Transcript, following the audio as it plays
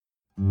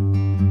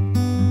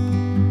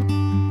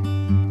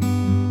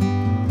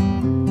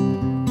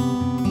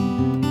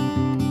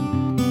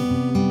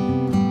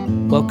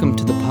Welcome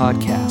to the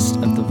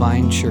podcast of the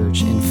Vine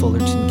Church in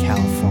Fullerton,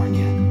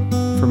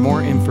 California. For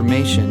more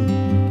information,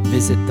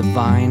 visit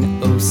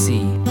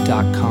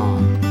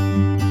thevineoc.com.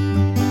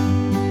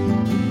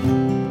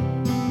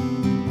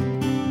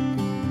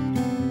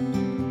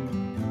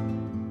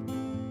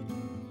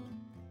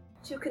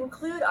 To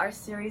conclude our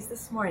series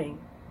this morning,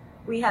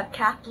 we have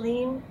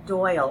Kathleen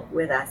Doyle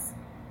with us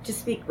to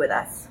speak with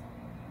us.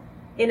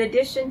 In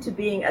addition to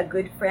being a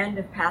good friend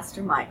of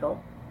Pastor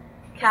Michael,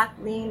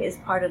 Kathleen is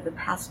part of the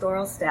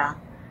pastoral staff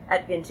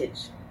at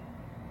Vintage.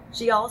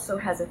 She also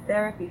has a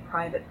therapy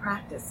private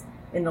practice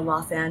in the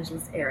Los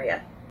Angeles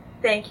area.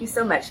 Thank you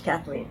so much,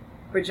 Kathleen,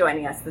 for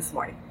joining us this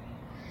morning.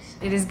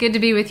 It is good to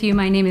be with you.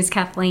 My name is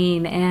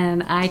Kathleen,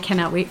 and I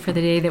cannot wait for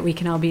the day that we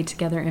can all be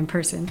together in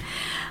person.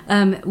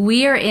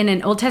 We are in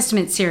an Old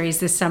Testament series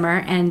this summer,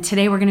 and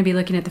today we're going to be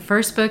looking at the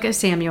first book of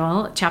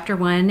Samuel, chapter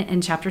 1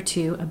 and chapter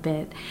 2 a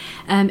bit.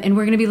 And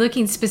we're going to be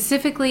looking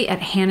specifically at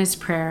Hannah's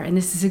prayer, and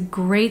this is a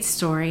great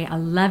story. I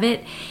love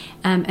it.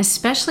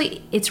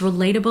 Especially it's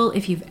relatable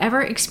if you've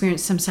ever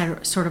experienced some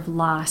sort of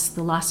loss,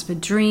 the loss of a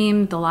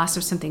dream, the loss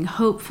of something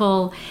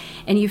hopeful,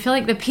 and you feel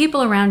like the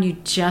people around you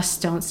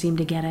just don't seem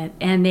to get it.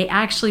 And they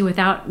actually,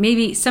 without,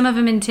 maybe some of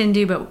them intend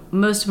to, but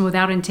most of them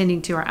without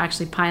intending to, are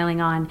actually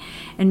piling on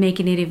and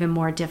making it even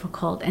more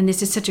difficult. And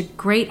this is such a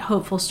great,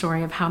 hopeful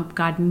story of how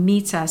God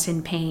meets us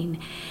in pain,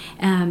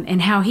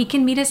 and how he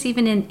can meet us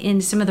even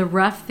in some of the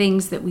rough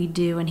things that we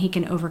do, and he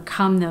can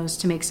overcome those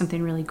to make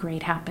something really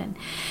great happen.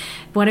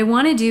 What I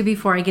want to do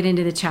before I get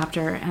into the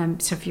chapter,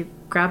 so if you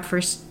grab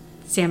 1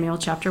 Samuel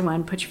chapter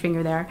 1, put your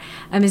finger there,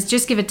 is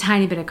just give a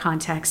tiny bit of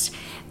context.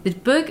 The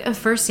book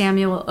of 1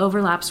 Samuel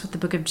overlaps with the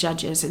book of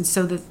Judges, and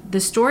so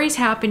the stories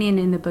happening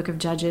in the book of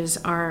Judges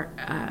are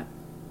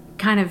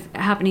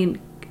occurring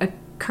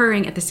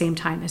at the same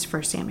time as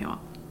 1 Samuel.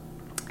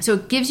 So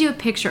it gives you a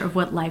picture of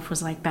what life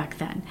was like back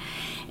then.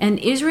 And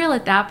Israel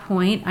at that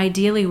point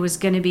ideally was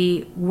going to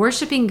be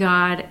worshiping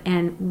God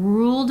and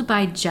ruled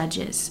by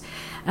judges,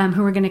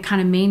 who were going to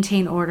kind of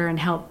maintain order and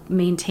help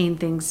maintain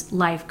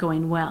life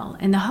going well.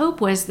 And the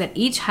hope was that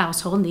each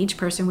household and each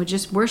person would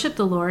just worship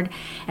the Lord,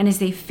 and as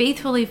they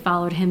faithfully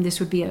followed him, this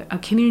would be a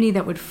community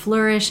that would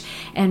flourish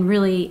and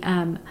really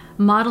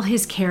model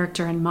his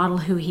character and model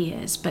who he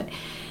is. But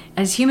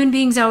as human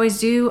beings always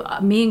do,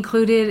 me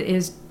included,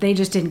 is they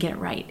just didn't get it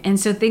right. And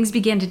so things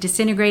began to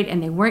disintegrate,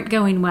 and they weren't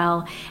going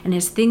well. And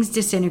as things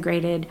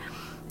disintegrated,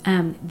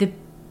 the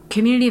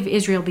community of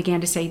Israel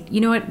began to say,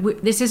 you know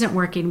what, this isn't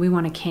working. We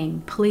want a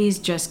king. Please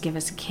just give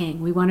us a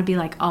king. We want to be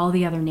like all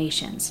the other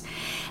nations.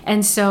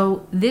 And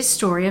so this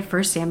story of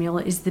 1 Samuel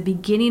is the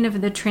beginning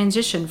of the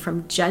transition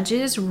from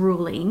judges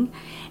ruling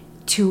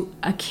to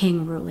a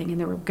king ruling. And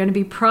there were going to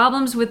be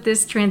problems with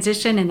this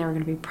transition, and there were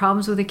going to be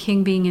problems with a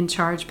king being in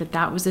charge, but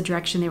that was the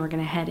direction they were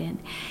going to head in.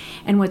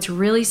 And what's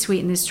really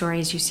sweet in this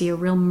story is you see a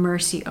real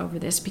mercy over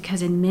this,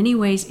 because in many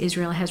ways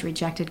Israel has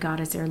rejected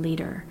God as their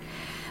leader.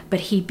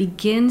 But he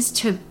begins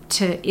to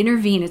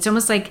intervene. It's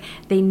almost like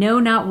they know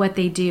not what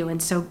they do. And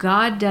so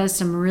God does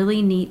some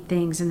really neat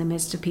things in the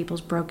midst of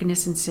people's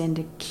brokenness and sin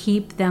to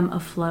keep them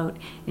afloat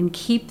and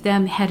keep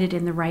them headed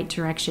in the right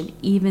direction,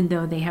 even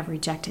though they have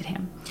rejected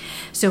him.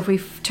 So if we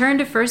turn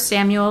to 1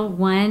 Samuel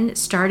 1,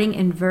 starting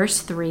in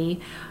verse 3,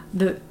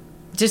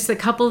 just a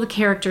couple of the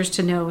characters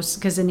to know,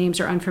 because the names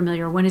are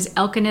unfamiliar. One is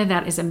Elkanah,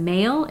 that is a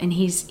male, and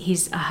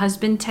he's a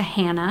husband to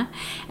Hannah.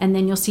 And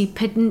then you'll see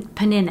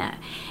Peninnah.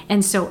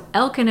 And so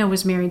Elkanah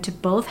was married to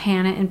both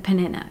Hannah and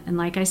Peninnah. And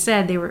like I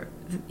said,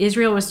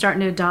 Israel was starting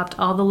to adopt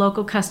all the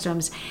local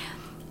customs.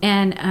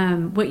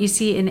 And what you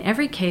see in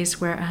every case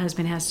where a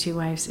husband has two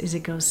wives is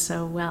it goes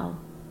so well.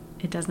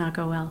 It does not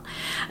go well.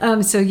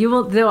 So you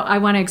will, though, I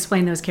want to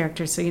explain those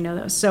characters so you know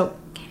those. So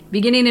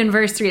beginning in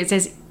verse 3, it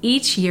says,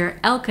 each year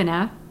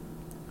Elkanah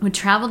would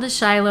travel to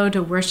Shiloh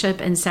to worship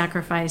and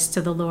sacrifice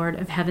to the Lord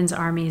of heaven's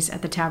armies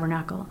at the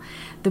tabernacle.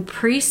 The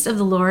priests of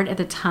the Lord at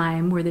the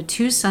time were the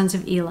two sons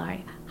of Eli,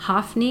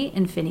 Hophni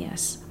and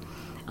Phinehas.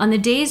 On the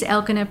days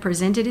Elkanah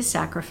presented his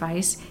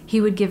sacrifice, he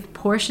would give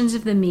portions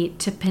of the meat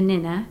to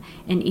Peninnah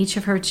and each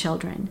of her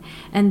children.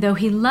 And though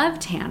he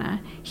loved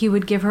Hannah, he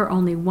would give her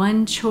only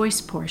one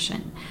choice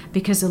portion,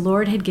 because the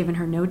Lord had given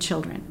her no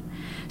children.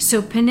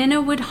 So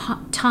Peninnah would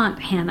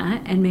taunt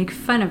Hannah and make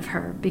fun of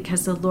her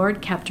because the Lord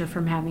kept her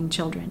from having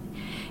children.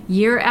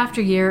 Year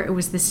after year, it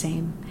was the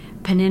same.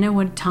 Peninnah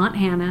would taunt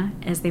Hannah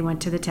as they went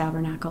to the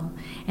tabernacle,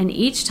 and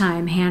each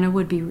time Hannah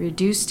would be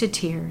reduced to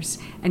tears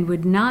and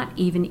would not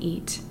even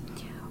eat.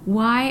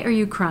 "Why are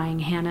you crying,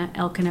 Hannah?"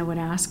 Elkanah would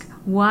ask.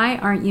 "Why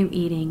aren't you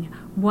eating?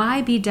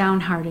 Why be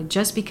downhearted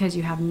just because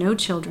you have no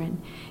children?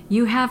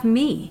 You have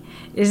me.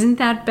 Isn't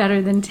that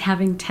better than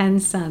having 10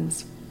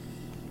 sons?"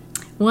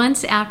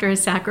 Once after a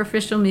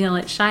sacrificial meal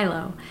at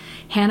Shiloh,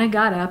 Hannah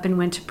got up and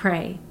went to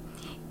pray.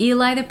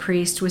 Eli the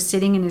priest was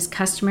sitting in his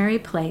customary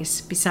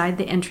place beside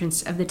the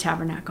entrance of the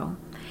tabernacle.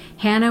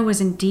 Hannah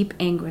was in deep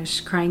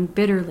anguish, crying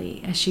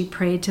bitterly as she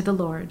prayed to the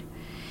Lord.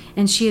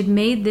 And she had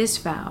made this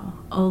vow,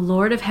 O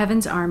Lord of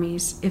heaven's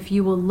armies, if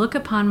you will look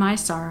upon my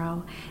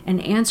sorrow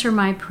and answer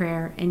my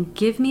prayer and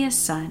give me a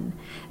son,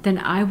 then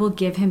I will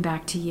give him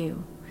back to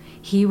you.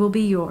 He will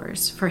be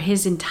yours for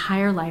his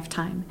entire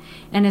lifetime,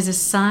 and as a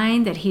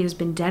sign that he has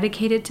been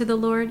dedicated to the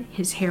Lord,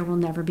 his hair will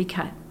never be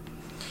cut."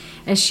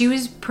 As she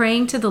was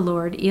praying to the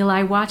Lord,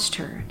 Eli watched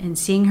her, and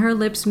seeing her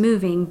lips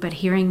moving but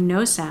hearing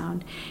no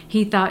sound,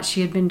 he thought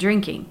she had been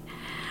drinking.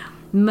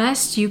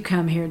 "Must you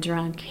come here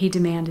drunk?" he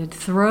demanded.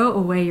 "Throw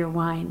away your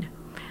wine."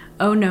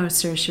 "Oh, no,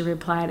 sir," she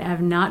replied. "I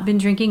have not been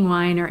drinking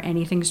wine or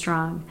anything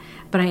strong,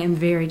 but I am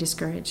very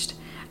discouraged.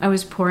 I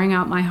was pouring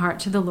out my heart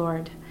to the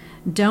Lord.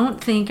 Don't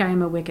think I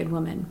am a wicked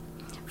woman,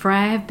 for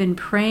I have been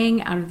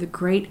praying out of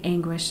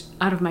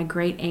my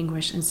great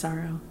anguish and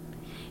sorrow."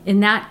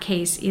 In that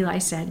case, Eli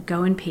said,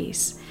 "Go in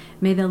peace.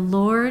 May the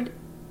Lord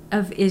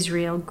of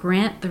Israel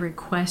grant the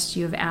request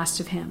you have asked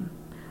of him."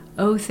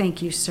 "Oh,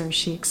 thank you, sir,"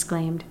 she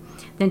exclaimed.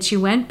 Then she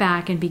went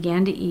back and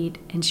began to eat,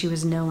 and she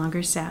was no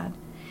longer sad.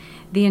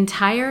 The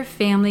entire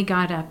family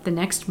got up the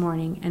next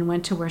morning and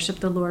went to worship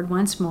the Lord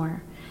once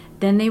more.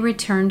 Then they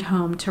returned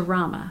home to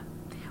Ramah.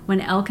 When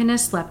Elkanah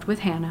slept with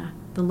Hannah,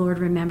 the Lord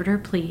remembered her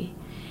plea,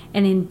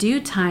 and in due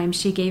time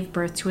she gave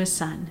birth to a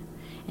son,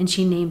 and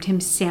she named him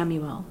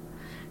Samuel,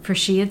 for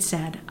she had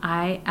said,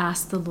 "I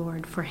asked the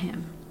Lord for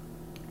him."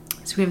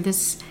 So we have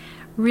this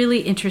really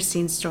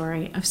interesting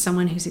story of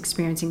someone who's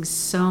experiencing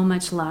so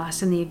much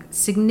loss, and the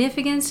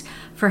significance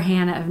for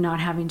Hannah of not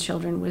having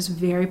children was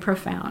very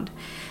profound.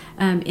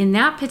 In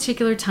that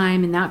particular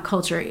time, in that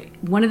culture,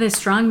 one of the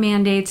strong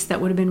mandates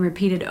that would have been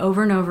repeated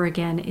over and over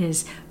again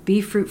is be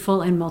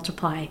fruitful and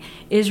multiply.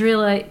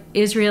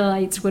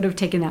 Israelites would have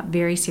taken that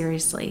very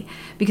seriously,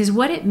 because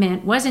what it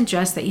meant wasn't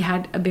just that you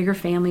had a bigger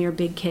family or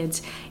big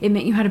kids. It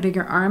meant you had a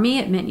bigger army.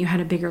 It meant you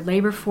had a bigger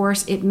labor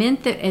force. It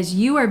meant that as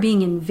you are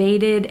being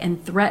invaded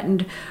and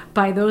threatened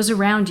by those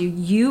around you,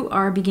 you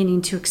are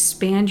beginning to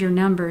expand your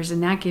numbers,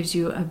 and that gives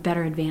you a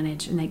better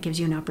advantage, and that gives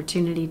you an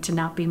opportunity to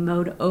not be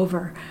mowed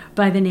over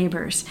by the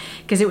neighbors,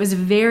 because it was a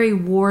very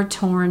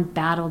war-torn,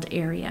 battled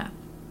area.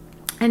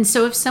 And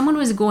so if someone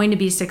was going to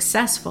be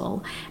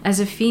successful as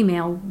a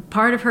female,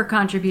 part of her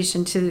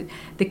contribution to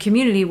the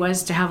community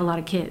was to have a lot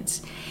of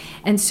kids.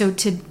 And so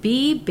to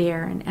be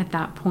barren at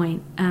that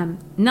point,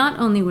 not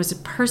only was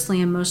it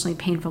personally emotionally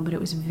painful, but it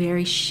was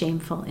very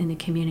shameful in the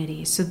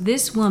community. So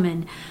this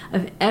woman,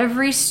 of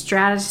every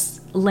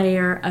stratus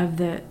layer of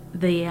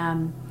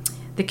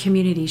the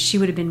community, she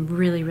would have been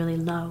really, really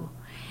low.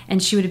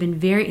 And she would have been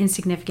very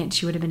insignificant.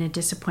 She would have been a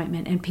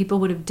disappointment. And people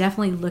would have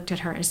definitely looked at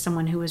her as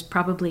someone who was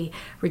probably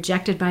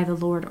rejected by the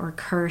Lord or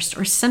cursed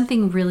or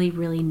something really,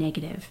 really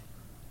negative.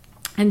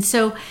 And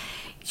so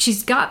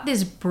she's got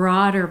this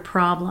broader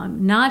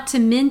problem, not to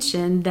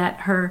mention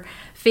that her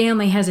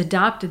family has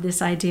adopted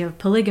this idea of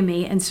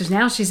polygamy. And so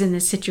now she's in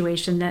this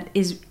situation that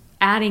is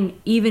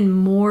adding even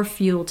more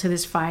fuel to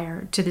this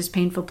fire, to this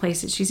painful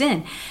place that she's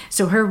in.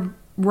 So her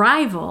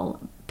rival,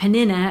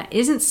 Peninnah,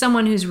 isn't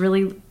someone who's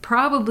really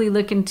probably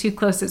looking too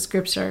close at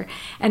scripture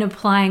and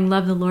applying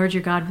love the Lord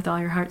your God with all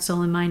your heart,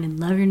 soul, and mind, and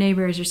love your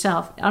neighbor as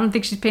yourself. I don't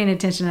think she's paying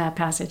attention to that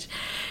passage.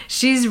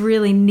 She's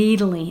really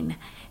needling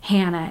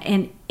Hannah,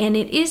 and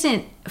it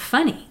isn't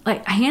funny.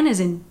 Like, Hannah's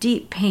in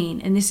deep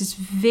pain, and this is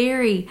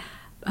very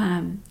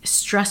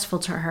stressful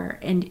to her,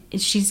 and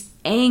she's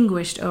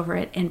anguished over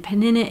it, and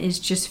Peninnah is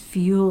just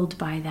fueled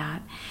by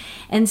that.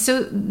 And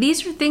so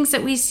these are things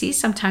that we see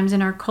sometimes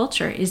in our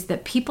culture, is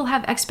that people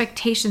have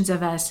expectations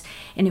of us,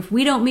 and if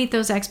we don't meet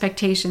those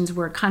expectations,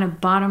 we're kind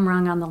of bottom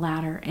rung on the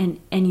ladder, and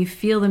you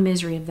feel the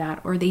misery of that,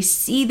 or they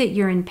see that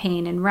you're in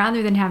pain, and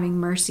rather than having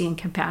mercy and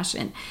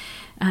compassion,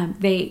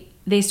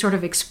 they sort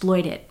of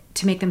exploit it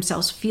to make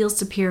themselves feel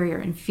superior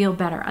and feel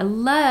better. I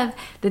love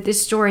that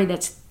this story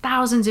that's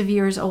thousands of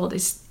years old,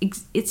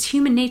 it's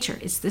human nature.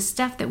 It's the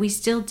stuff that we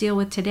still deal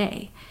with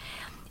today.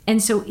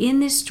 And so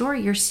in this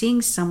story, you're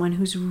seeing someone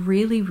who's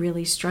really,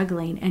 really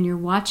struggling, and you're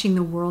watching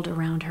the world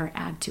around her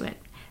add to it.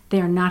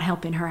 They are not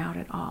helping her out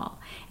at all.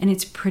 And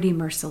it's pretty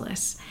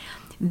merciless.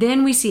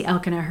 Then we see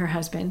Elkanah, her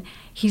husband.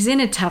 He's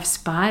in a tough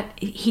spot.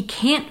 He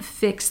can't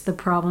fix the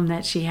problem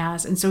that she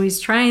has. And so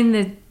he's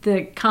trying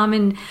the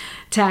common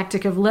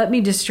tactic of, let me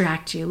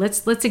distract you.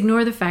 Let's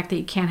ignore the fact that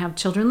you can't have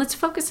children. Let's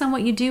focus on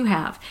what you do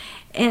have.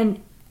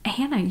 And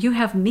Hannah, you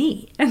have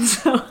me. And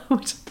so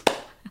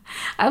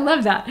I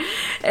love that.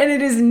 And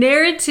it is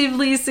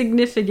narratively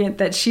significant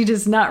that she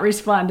does not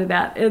respond to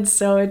that. And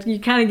so you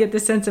kind of get the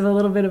sense of a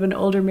little bit of an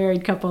older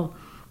married couple.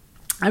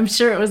 I'm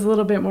sure it was a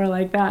little bit more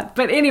like that.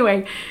 But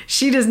anyway,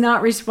 she does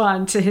not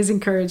respond to his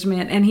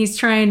encouragement, and he's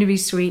trying to be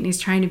sweet and he's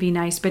trying to be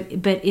nice, but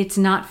it's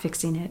not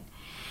fixing it.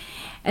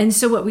 And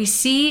so what we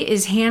see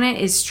is Hannah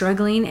is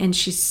struggling, and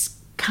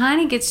she's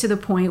kind of gets to the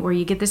point where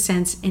you get the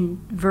sense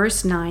in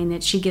verse 9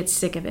 that she gets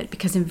sick of it,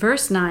 because in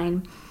verse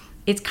 9,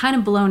 it's kind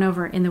of blown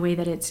over in the way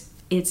that it's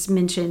it's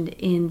mentioned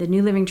in the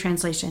New Living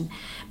Translation.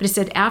 But it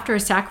said, after a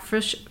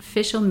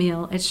sacrificial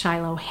meal at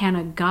Shiloh,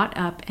 Hannah got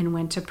up and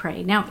went to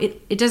pray. Now,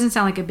 it doesn't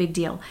sound like a big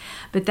deal,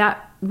 but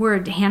that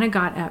word, Hannah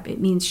got up, it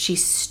means she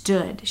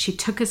stood. She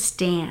took a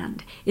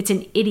stand. It's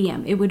an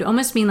idiom. It would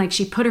almost mean like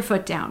she put her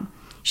foot down.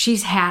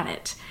 She's had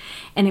it.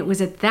 And it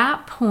was at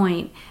that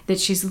point that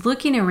she's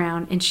looking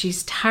around and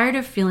she's tired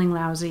of feeling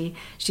lousy.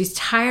 She's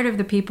tired of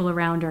the people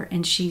around her,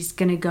 and she's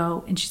going to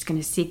go and she's going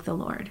to seek the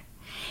Lord.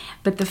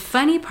 But the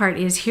funny part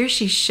is, here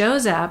she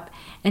shows up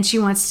and she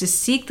wants to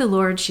seek the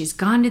Lord. She's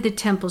gone to the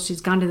temple.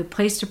 She's gone to the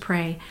place to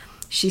pray.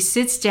 She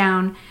sits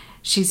down.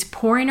 She's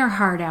pouring her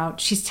heart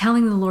out. She's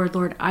telling the Lord,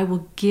 Lord, I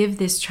will give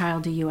this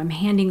child to you. I'm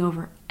handing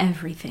over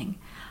everything,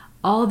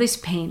 all this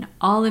pain,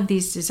 all of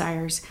these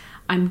desires.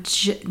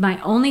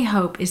 My only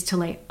hope is to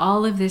lay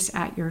all of this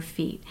at your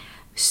feet.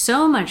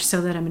 So much so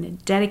that I'm going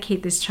to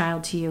dedicate this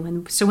child to you.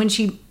 And so when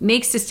she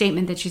makes the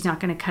statement that she's not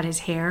going to cut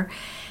his hair,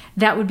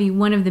 that would be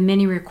one of the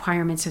many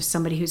requirements of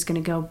somebody who's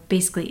going to go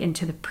basically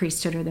into the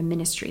priesthood or the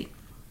ministry.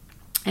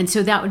 And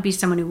so that would be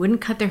someone who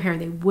wouldn't cut their hair.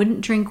 They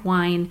wouldn't drink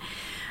wine.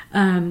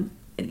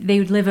 They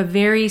would live a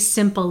very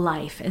simple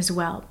life as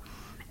well.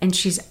 And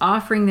she's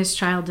offering this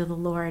child to the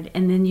Lord.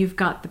 And then you've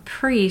got the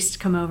priest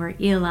come over,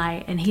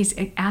 Eli, and he's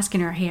asking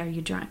her, hey, are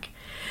you drunk?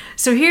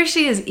 So here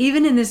she is,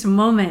 even in this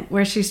moment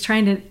where she's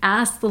trying to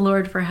ask the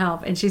Lord for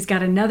help, and she's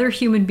got another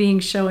human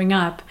being showing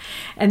up,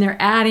 and they're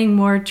adding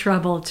more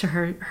trouble to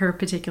her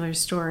particular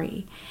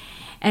story.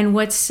 And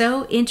what's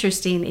so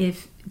interesting,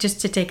 if just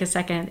to take a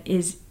second,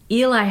 is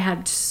Eli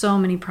had so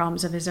many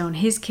problems of his own.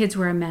 His kids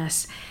were a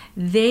mess.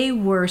 They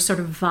were sort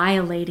of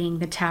violating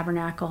the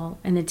tabernacle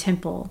and the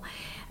temple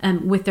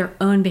with their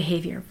own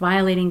behavior,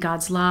 violating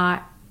God's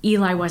law.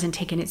 Eli wasn't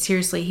taking it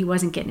seriously. He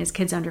wasn't getting his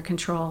kids under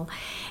control.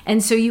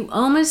 And so you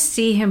almost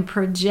see him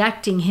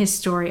projecting his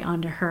story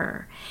onto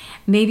her,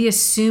 maybe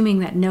assuming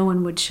that no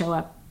one would show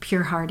up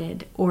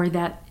pure-hearted, or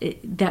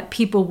that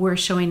people were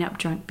showing up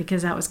drunk,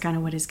 because that was kind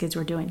of what his kids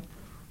were doing.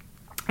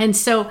 And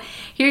so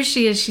here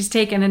she is. She's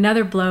taken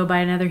another blow by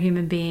another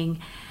human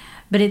being.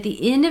 But at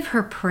the end of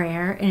her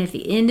prayer, and at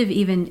the end of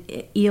even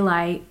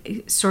Eli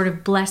sort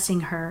of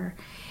blessing her,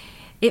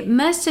 it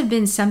must have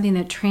been something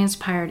that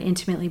transpired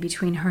intimately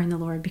between her and the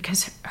Lord,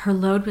 because her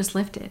load was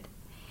lifted.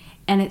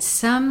 And at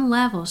some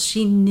level,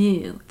 she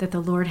knew that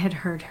the Lord had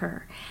heard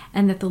her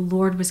and that the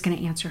Lord was going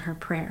to answer her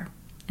prayer.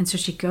 And so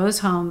she goes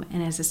home,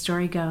 and as the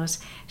story goes,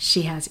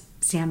 she has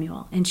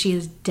Samuel, and she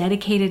has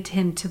dedicated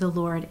him to the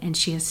Lord, and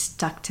she has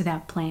stuck to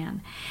that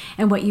plan.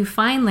 And what you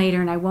find later,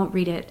 and I won't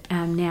read it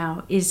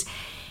now, is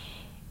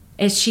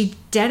as she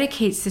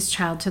dedicates this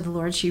child to the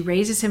Lord, she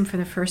raises him for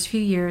the first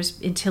few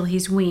years until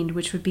he's weaned,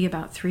 which would be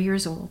about 3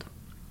 years old.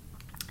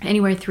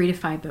 Anywhere 3 to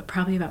 5, but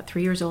probably about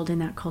 3 years old in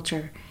that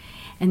culture.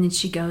 And then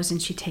she goes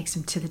and she takes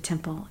him to the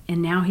temple. And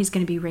now he's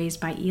going to be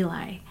raised by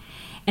Eli.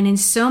 And in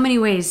so many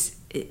ways,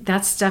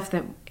 that's stuff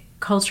that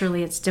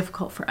culturally it's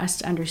difficult for us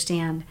to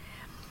understand.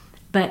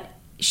 But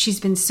she's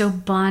been so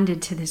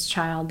bonded to this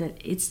child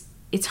that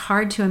it's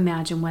hard to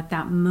imagine what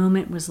that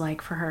moment was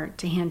like for her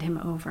to hand him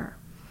over.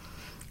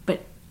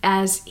 But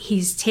as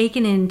he's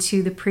taken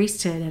into the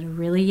priesthood at a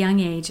really young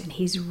age and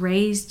he's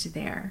raised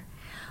there,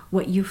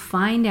 what you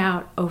find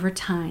out over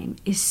time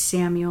is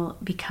Samuel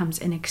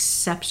becomes an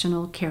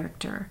exceptional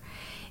character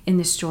in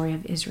the story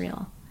of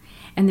Israel.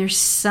 And there's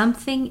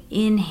something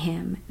in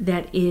him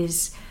that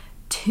is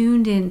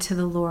tuned into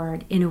the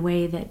Lord in a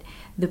way that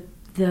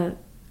the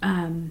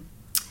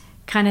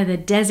kind of the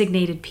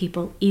designated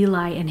people,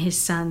 Eli and his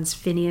sons,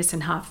 Phinehas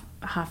and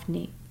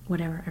Hophni,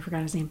 whatever, I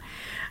forgot his name,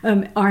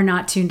 are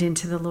not tuned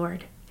into the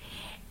Lord.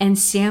 And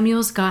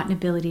Samuel's got an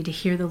ability to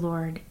hear the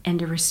Lord and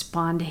to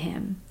respond to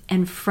him.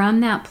 And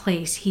from that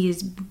place, he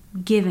is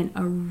given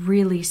a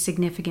really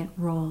significant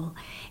role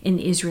in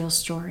Israel's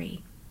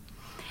story.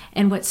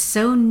 And what's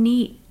so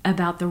neat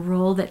about the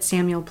role that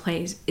Samuel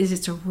plays is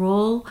it's a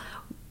role,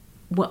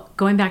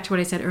 going back to what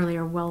I said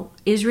earlier, well,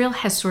 Israel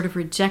has sort of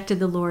rejected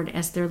the Lord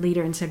as their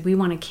leader and said, we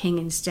want a king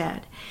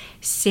instead.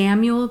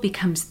 Samuel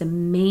becomes the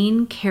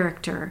main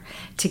character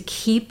to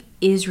keep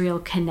Israel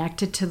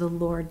connected to the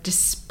Lord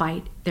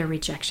despite their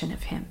rejection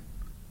of him.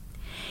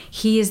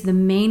 He is the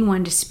main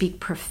one to speak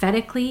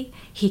prophetically.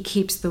 He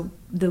keeps the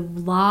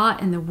law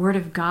and the word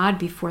of God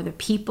before the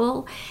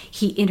people.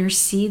 He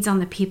intercedes on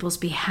the people's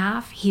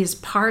behalf. He is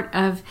part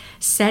of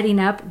setting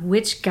up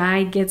which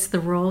guy gets the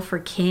role for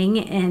king,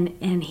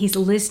 and he's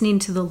listening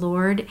to the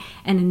Lord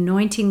and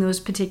anointing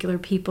those particular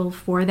people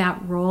for that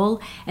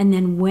role. And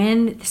then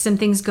when some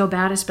things go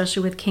bad,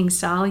 especially with King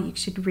Saul, you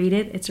should read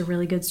it. It's a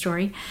really good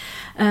story.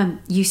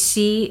 You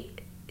see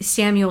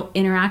Samuel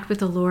interact with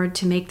the Lord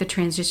to make the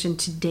transition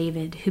to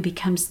David, who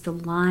becomes the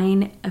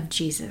line of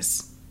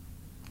Jesus.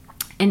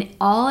 And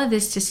all of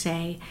this to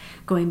say,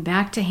 going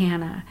back to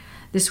Hannah,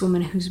 this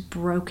woman who's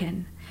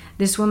broken,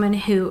 this woman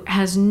who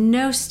has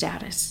no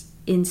status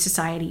in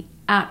society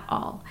at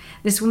all,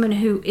 this woman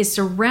who is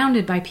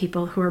surrounded by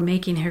people who are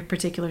making her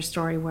particular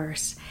story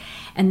worse.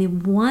 And the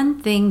one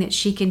thing that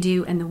she can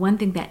do, and the one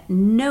thing that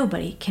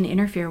nobody can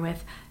interfere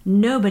with,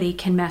 nobody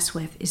can mess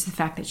with is the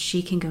fact that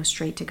she can go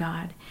straight to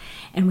God.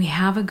 And we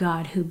have a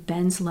God who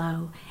bends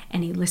low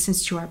and he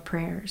listens to our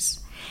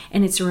prayers.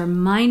 And it's a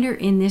reminder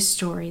in this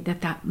story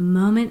that that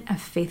moment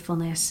of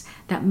faithfulness,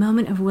 that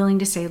moment of willing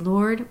to say,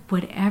 Lord,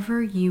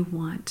 whatever you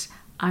want,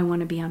 I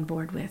want to be on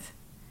board with.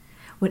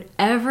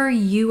 Whatever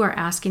you are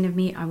asking of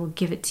me, I will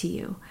give it to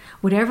you.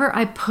 Whatever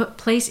I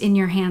place in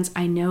your hands,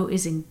 I know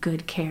is in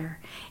good care.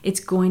 It's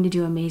going to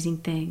do amazing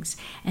things.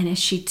 And as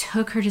she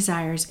took her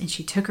desires and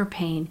she took her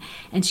pain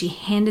and she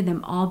handed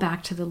them all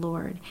back to the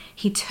Lord,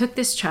 he took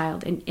this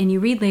child, and you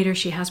read later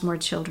she has more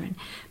children,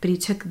 but he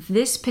took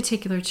this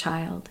particular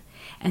child,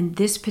 and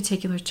this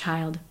particular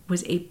child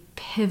was a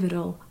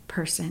pivotal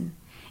person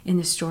in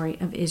the story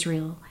of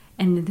Israel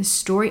and in the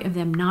story of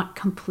them not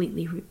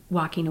completely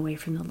walking away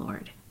from the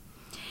Lord.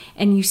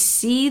 And you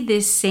see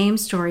this same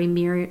story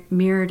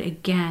mirrored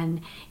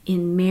again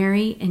in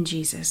Mary and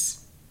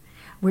Jesus,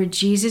 where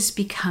Jesus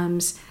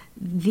becomes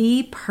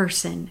the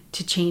person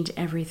to change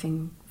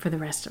everything for the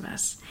rest of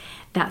us.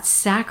 That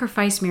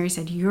sacrifice, Mary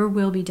said, your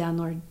will be done,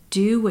 Lord.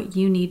 Do what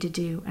you need to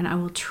do, and I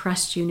will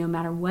trust you no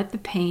matter what the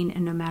pain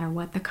and no matter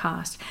what the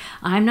cost.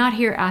 I'm not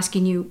here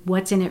asking you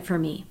what's in it for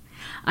me.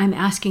 I'm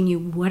asking you,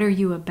 what are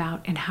you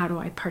about, and how do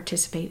I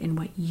participate in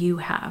what you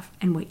have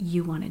and what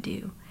you want to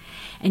do?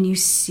 And you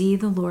see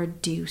the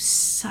Lord do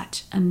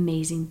such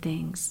amazing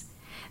things.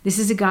 This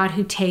is a God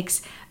who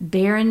takes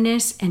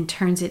barrenness and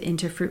turns it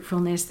into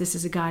fruitfulness. This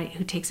is a God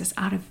who takes us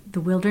out of the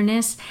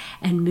wilderness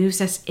and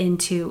moves us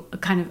into a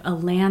kind of a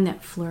land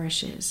that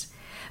flourishes.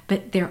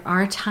 But there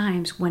are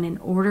times when, in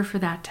order for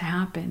that to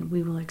happen,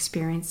 we will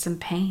experience some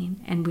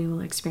pain and we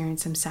will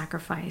experience some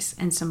sacrifice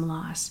and some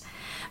loss.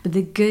 But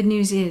the good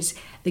news is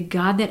the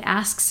God that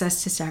asks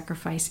us to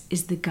sacrifice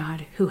is the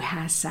God who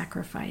has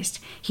sacrificed.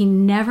 He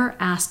never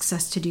asks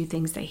us to do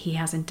things that he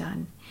hasn't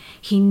done.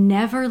 He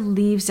never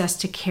leaves us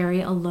to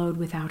carry a load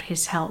without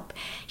his help.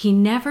 He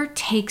never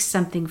takes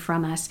something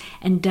from us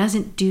and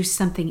doesn't do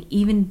something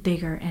even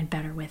bigger and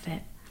better with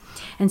it.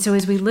 And so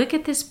as we look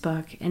at this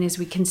book and as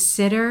we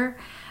consider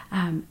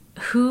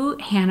who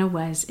Hannah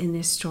was in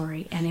this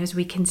story, and as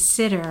we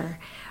consider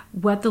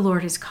what the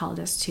Lord has called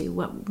us to,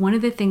 one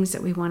of the things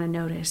that we want to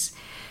notice,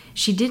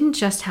 she didn't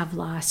just have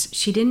loss.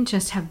 She didn't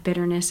just have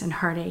bitterness and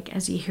heartache,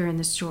 as you hear in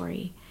the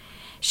story.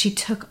 She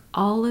took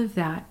all of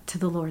that to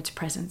the Lord's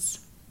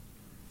presence,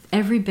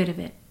 every bit of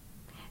it.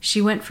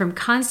 She went from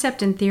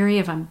concept and theory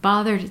of I'm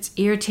bothered, it's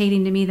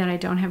irritating to me that I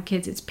don't have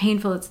kids, it's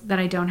painful that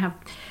I don't have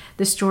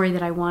the story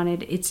that I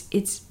wanted,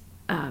 it's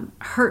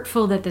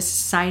hurtful that the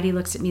society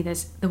looks at me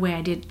the way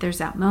I did. There's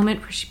that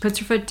moment where she puts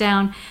her foot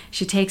down,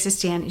 she takes a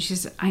stand, and she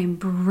says, I am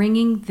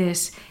bringing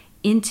this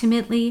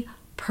intimately,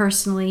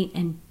 personally,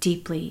 and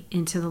deeply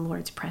into the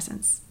Lord's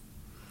presence.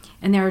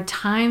 And there are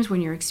times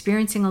when you're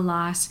experiencing a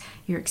loss,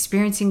 you're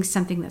experiencing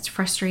something that's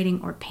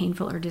frustrating or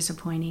painful or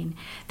disappointing,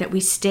 that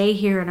we stay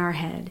here in our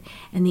head.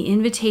 And the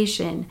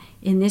invitation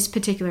in this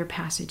particular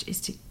passage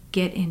is to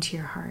get into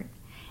your heart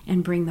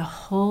and bring the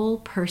whole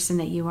person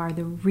that you are,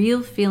 the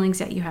real feelings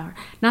that you have.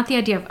 Not the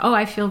idea of, oh,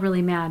 I feel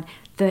really mad,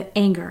 the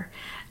anger.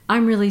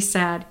 I'm really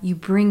sad. You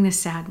bring the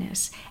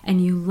sadness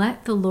and you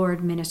let the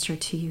Lord minister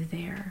to you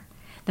there.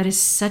 That is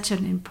such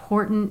an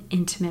important,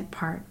 intimate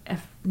part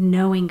of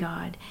knowing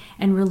God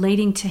and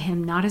relating to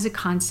him, not as a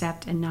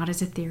concept and not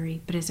as a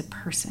theory, but as a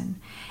person,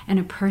 and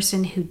a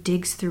person who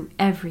digs through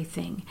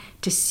everything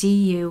to see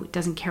you,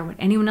 doesn't care what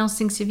anyone else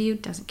thinks of you,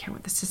 doesn't care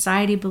what the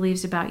society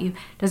believes about you,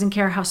 doesn't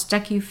care how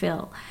stuck you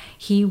feel.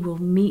 He will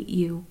meet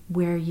you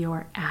where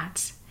you're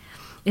at.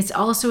 It's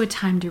also a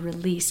time to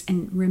release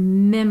and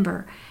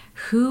remember,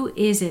 who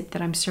is it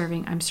that I'm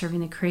serving? I'm serving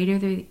the creator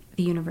of the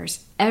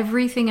universe.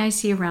 Everything I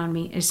see around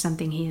me is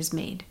something he has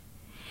made.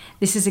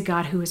 This is a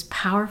God who is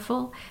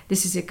powerful.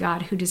 This is a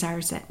God who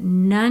desires that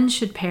none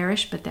should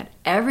perish, but that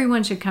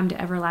everyone should come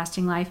to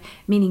everlasting life,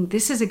 meaning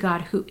this is a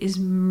God who is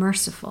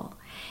merciful.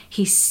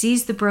 He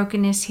sees the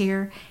brokenness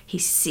here. He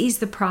sees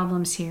the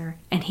problems here,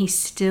 and he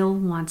still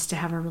wants to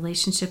have a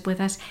relationship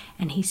with us,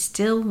 and he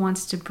still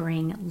wants to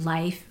bring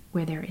life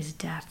where there is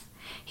death.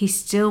 He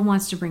still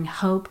wants to bring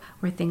hope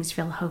where things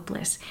feel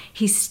hopeless.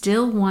 He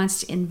still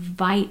wants to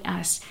invite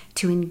us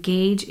to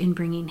engage in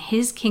bringing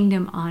his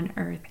kingdom on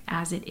earth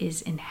as it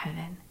is in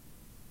heaven.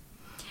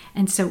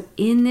 And so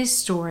in this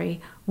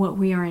story, what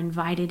we are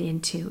invited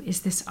into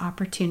is this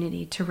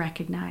opportunity to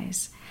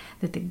recognize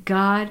that the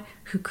God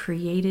who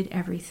created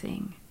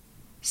everything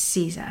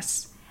sees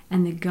us,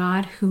 and the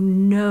God who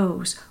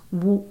knows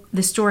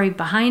the story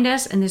behind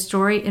us and the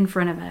story in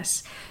front of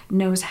us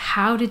knows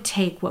how to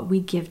take what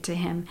we give to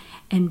him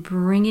and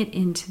bring it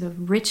into the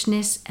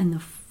richness and the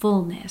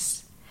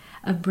fullness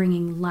of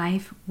bringing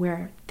life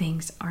where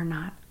things are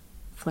not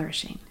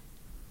flourishing.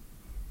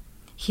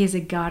 He is a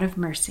God of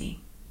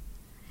mercy,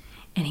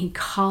 and he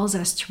calls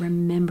us to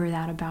remember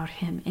that about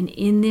him. And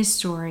in this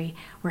story,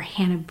 where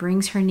Hannah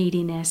brings her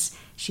neediness,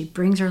 she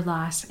brings her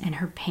loss and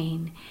her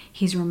pain,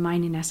 he's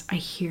reminding us, I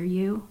hear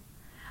you.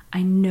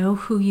 I know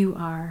who you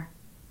are.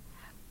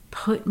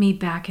 Put me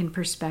back in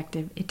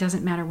perspective. It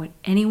doesn't matter what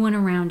anyone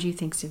around you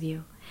thinks of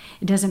you.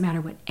 It doesn't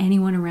matter what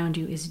anyone around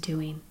you is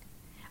doing.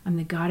 I'm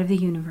the God of the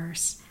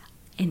universe.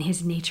 In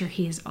his nature,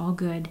 he is all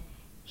good,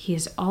 he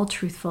is all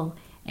truthful,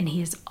 and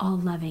he is all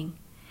loving.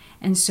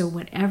 And so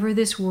whatever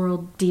this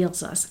world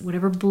deals us,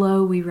 whatever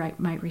blow we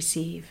might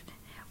receive,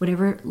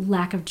 whatever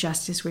lack of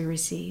justice we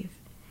receive,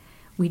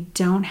 we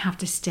don't have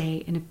to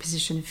stay in a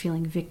position of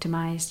feeling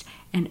victimized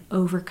and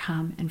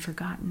overcome and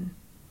forgotten.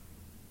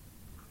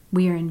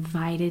 We are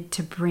invited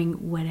to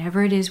bring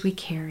whatever it is we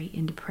carry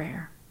into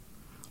prayer.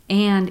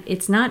 And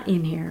it's not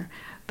in here,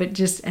 but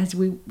just as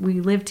we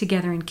live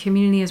together in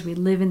community, as we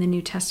live in the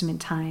New Testament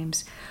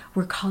times,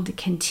 we're called to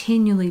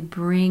continually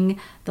bring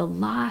the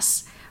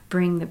loss,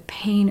 bring the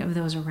pain of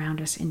those around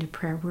us into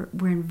prayer.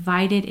 We're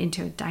invited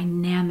into a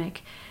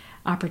dynamic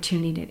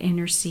opportunity to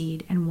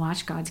intercede and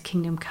watch God's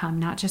kingdom come,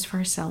 not just for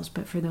ourselves,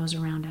 but for those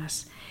around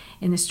us.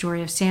 In the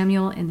story of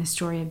Samuel, in the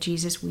story of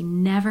Jesus, we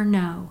never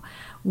know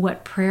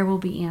what prayer will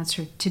be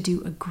answered to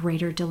do a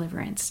greater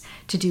deliverance,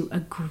 to do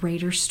a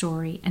greater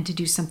story, and to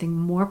do something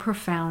more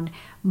profound,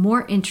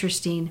 more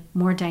interesting,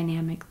 more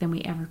dynamic than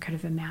we ever could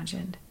have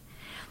imagined.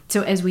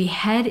 So as we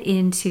head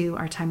into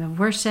our time of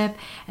worship,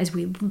 as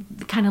we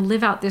kind of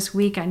live out this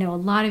week, I know a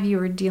lot of you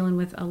are dealing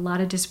with a lot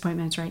of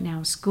disappointments right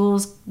now.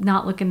 School's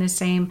not looking the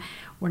same.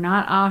 We're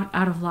not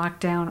out of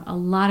lockdown. A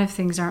lot of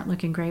things aren't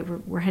looking great.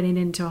 We're heading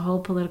into a whole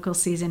political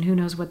season. Who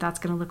knows what that's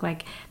going to look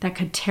like? That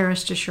could tear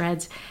us to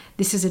shreds.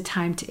 This is a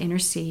time to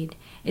intercede.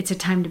 It's a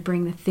time to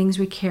bring the things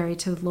we carry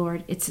to the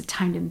Lord. It's a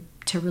time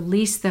to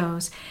release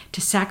those,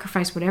 to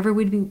sacrifice whatever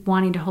we'd be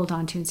wanting to hold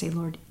on to and say,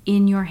 Lord,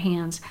 in your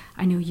hands,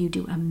 I know you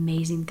do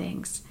amazing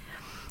things.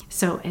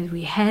 So as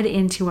we head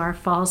into our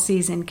fall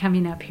season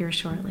coming up here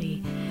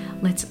shortly,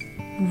 let's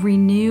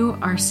renew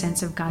our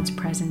sense of God's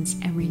presence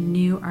and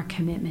renew our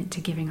commitment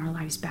to giving our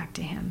lives back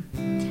to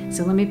him.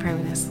 So let me pray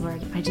with us.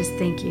 Lord, I just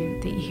thank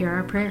you that you hear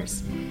our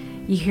prayers.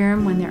 You hear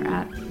them when they're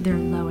at their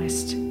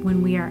lowest,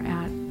 when we are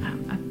at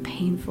a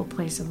painful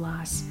place of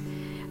loss.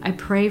 I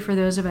pray for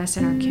those of us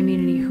in our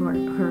community who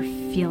are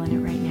feeling it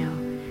right now.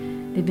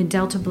 They've been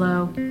dealt a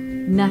blow.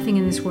 Nothing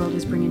in this world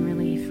is bringing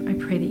relief.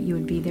 I pray that you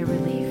would be their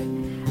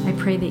relief. I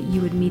pray that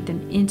you would meet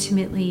them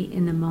intimately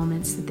in the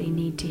moments that they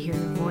need to hear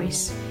your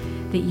voice,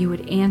 that you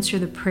would answer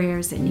the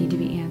prayers that need to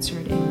be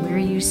answered, and where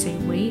you say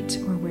wait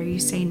or where you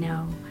say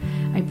no.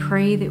 I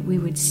pray that we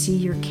would see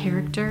your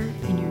character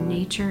and your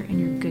nature and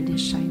your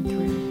goodness shine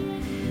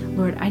through.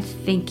 Lord, I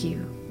thank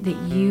you that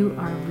you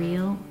are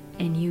real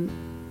and you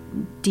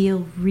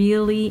deal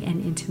really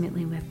and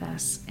intimately with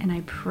us. And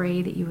I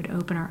pray that you would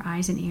open our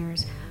eyes and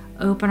ears,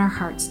 open our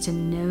hearts to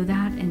know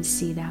that and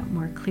see that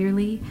more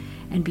clearly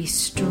and be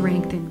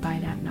strengthened by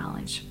that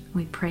knowledge.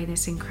 We pray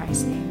this in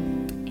Christ's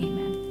name.